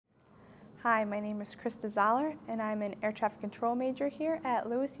Hi, my name is Krista Zoller, and I'm an air traffic control major here at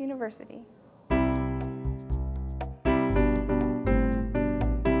Lewis University.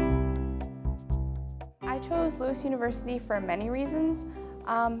 I chose Lewis University for many reasons,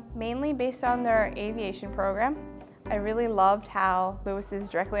 mainly based on their aviation program. I really loved how Lewis is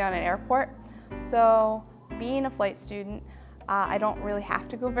directly on an airport, so being a flight student, I don't really have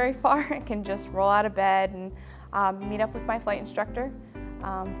to go very far. I can just roll out of bed and meet up with my flight instructor.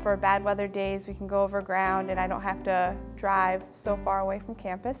 For bad weather days, we can go over ground and I don't have to drive so far away from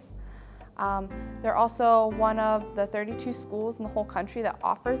campus. They're also one of the 32 schools in the whole country that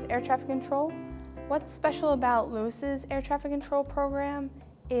offers air traffic control. What's special about Lewis's air traffic control program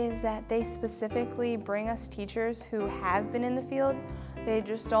is that they specifically bring us teachers who have been in the field. They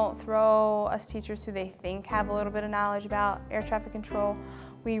just don't throw us teachers who they think have a little bit of knowledge about air traffic control.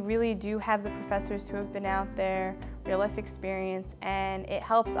 We really do have the professors who have been out there, real life experience, and it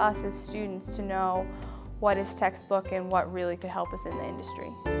helps us as students to know what is textbook and what really could help us in the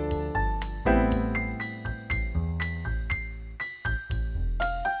industry.